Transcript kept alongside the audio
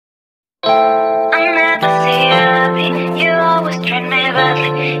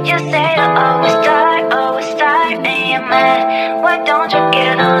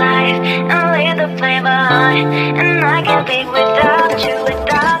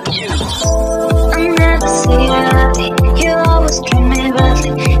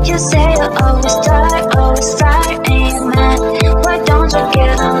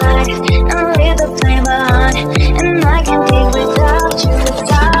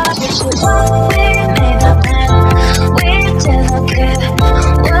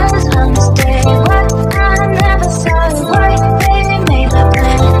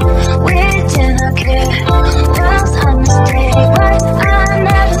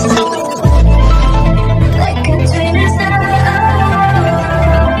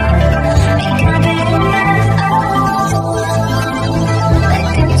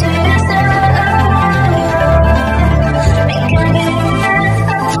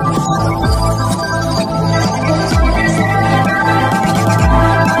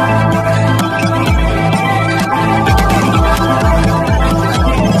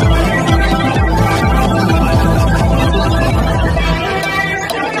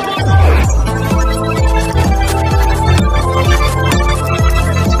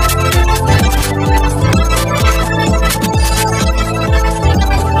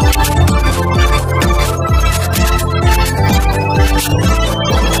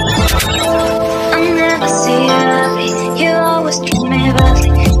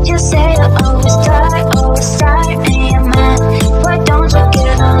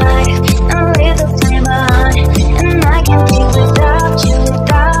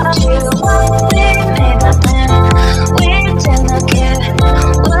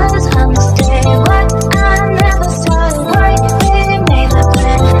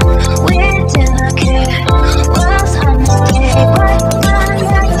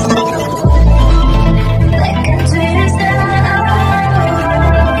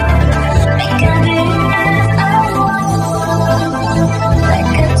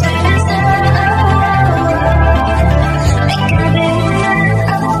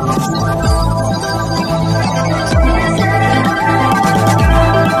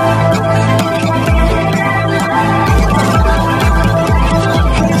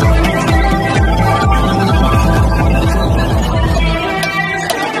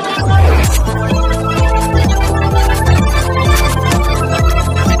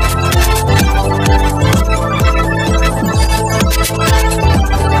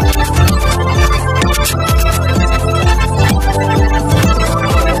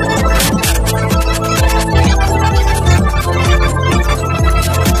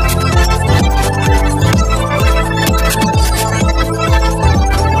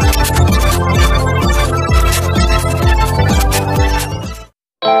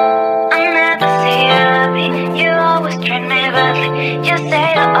You say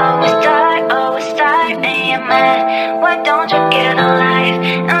you always start, and you're mad. Why don't you get a life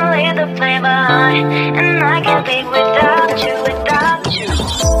and leave the flame behind? And I can't be without you, without you.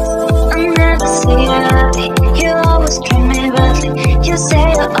 I never see you happy. You always treat me badly. You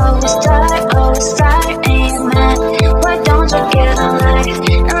say you always start, and you're mad. Why don't you get a life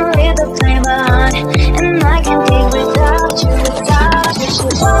and leave the flame behind? And I can't be without you, without you.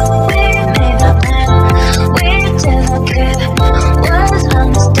 We made a plan, we didn't care. Was a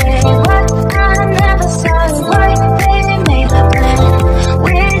mistake, but I never saw it right. We made a plan,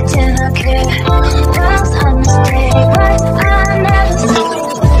 we didn't care. Was a mistake, but I never saw it.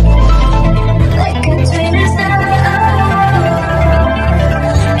 Like a dream is that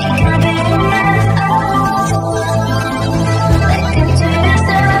we can be a mess. Like a dream is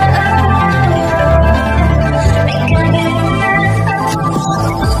that we can be a mess.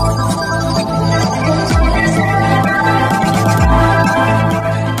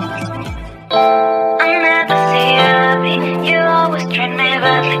 I never see you happy. You always treat me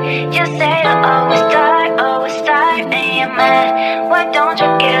badly. You say you always start, and you're mad. Why don't you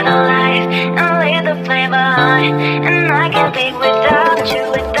get a life and leave the flame behind? And I can't be without you,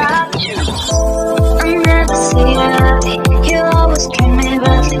 without you. I never see you happy. You always treat me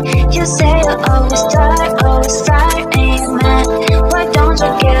badly. You say you always start, and you're mad. Why don't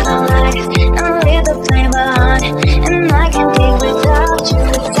you get a life and leave the flame behind? And I can't be without you,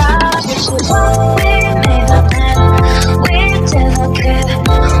 without you. We made a plan, we didn't care.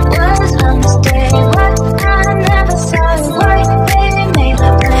 Was a mistake, but I never saw it right. We made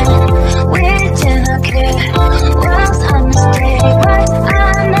a plan, we didn't care. Was a mistake, but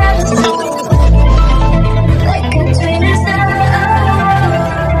I never saw it. Like a dream is that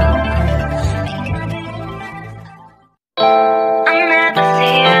we can be a mess. I never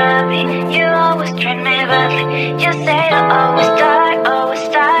see you happy. You always treat me badly. You say you always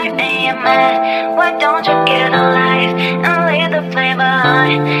start, and you're mad. Why don't you get a life and leave the flame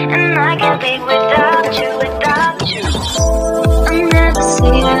behind? And I can't be without you, without you. I never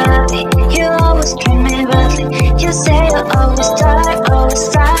see you happy. You always treat me badly. You say you always start,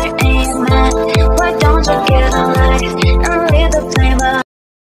 and you're mad. Why don't you get a life and leave the flame behind?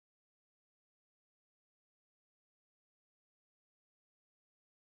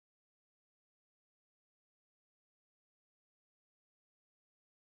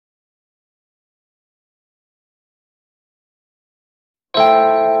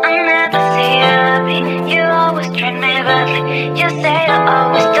 I never see you happy. You always treat me badly. You say you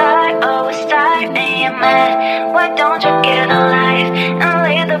always start, and you're mad. Why don't you get a life and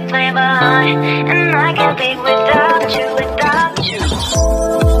leave the flame behind? And I can't be without you, without you.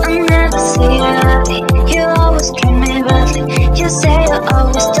 I never see you happy. You always treat me badly. You say you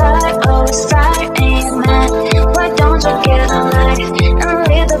always start, and you're mad. Why don't you get a life and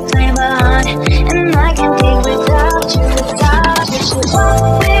leave the flame behind? And I can't be without you, without you.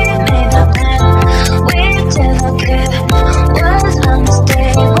 We made a plan, we didn't care. Was a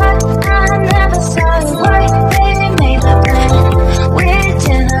mistake, but I never saw it right. We made a plan, we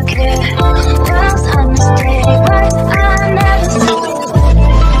didn't care. Was a mistake, but I never saw it.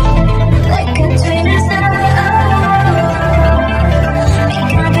 Like a dream is that we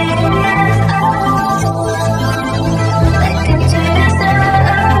can be a mess. Like a dream is that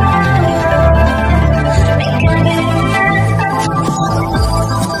we can be a mess.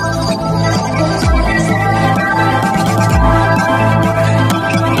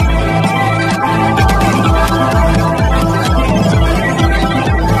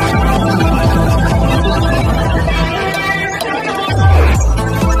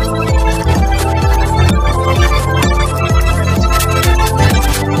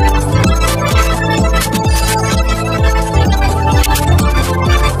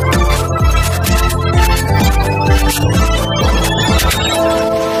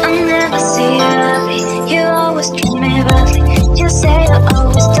 I never see you happy. You always treat me badly. You say you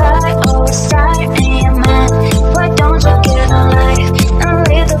always start, and you're mad. Why don't you get a life and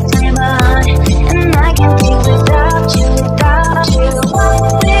leave the flame behind? And I can't be without you, without you.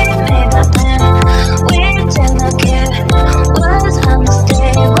 We made a plan, we didn't care. Was a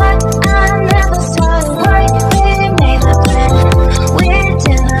mistake, but I never saw it right. We made a plan, we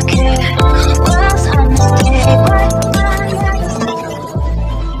didn't care. Was a mistake, but I never saw it.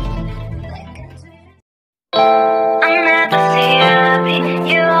 I never see you happy.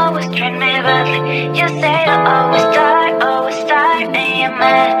 You always treat me badly. You say you always start, and you're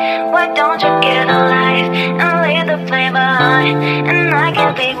mad. Why don't you get a life and leave the flame behind? And I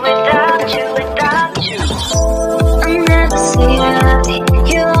can't be without you, without you. I never see you happy.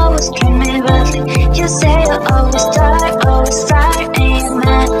 You always treat me badly. You say you always start,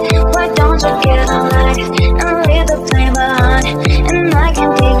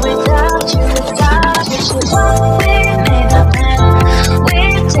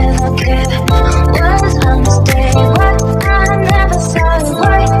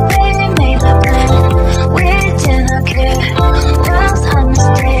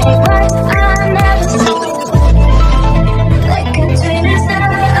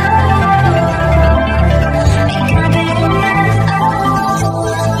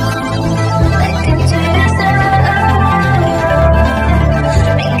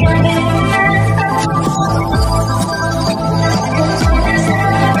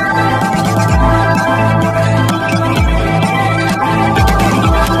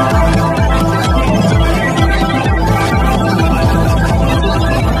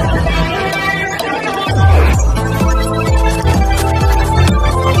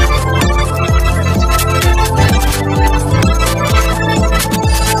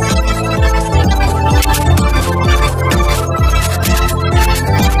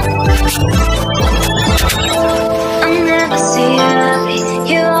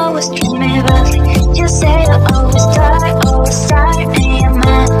 always treat me badly.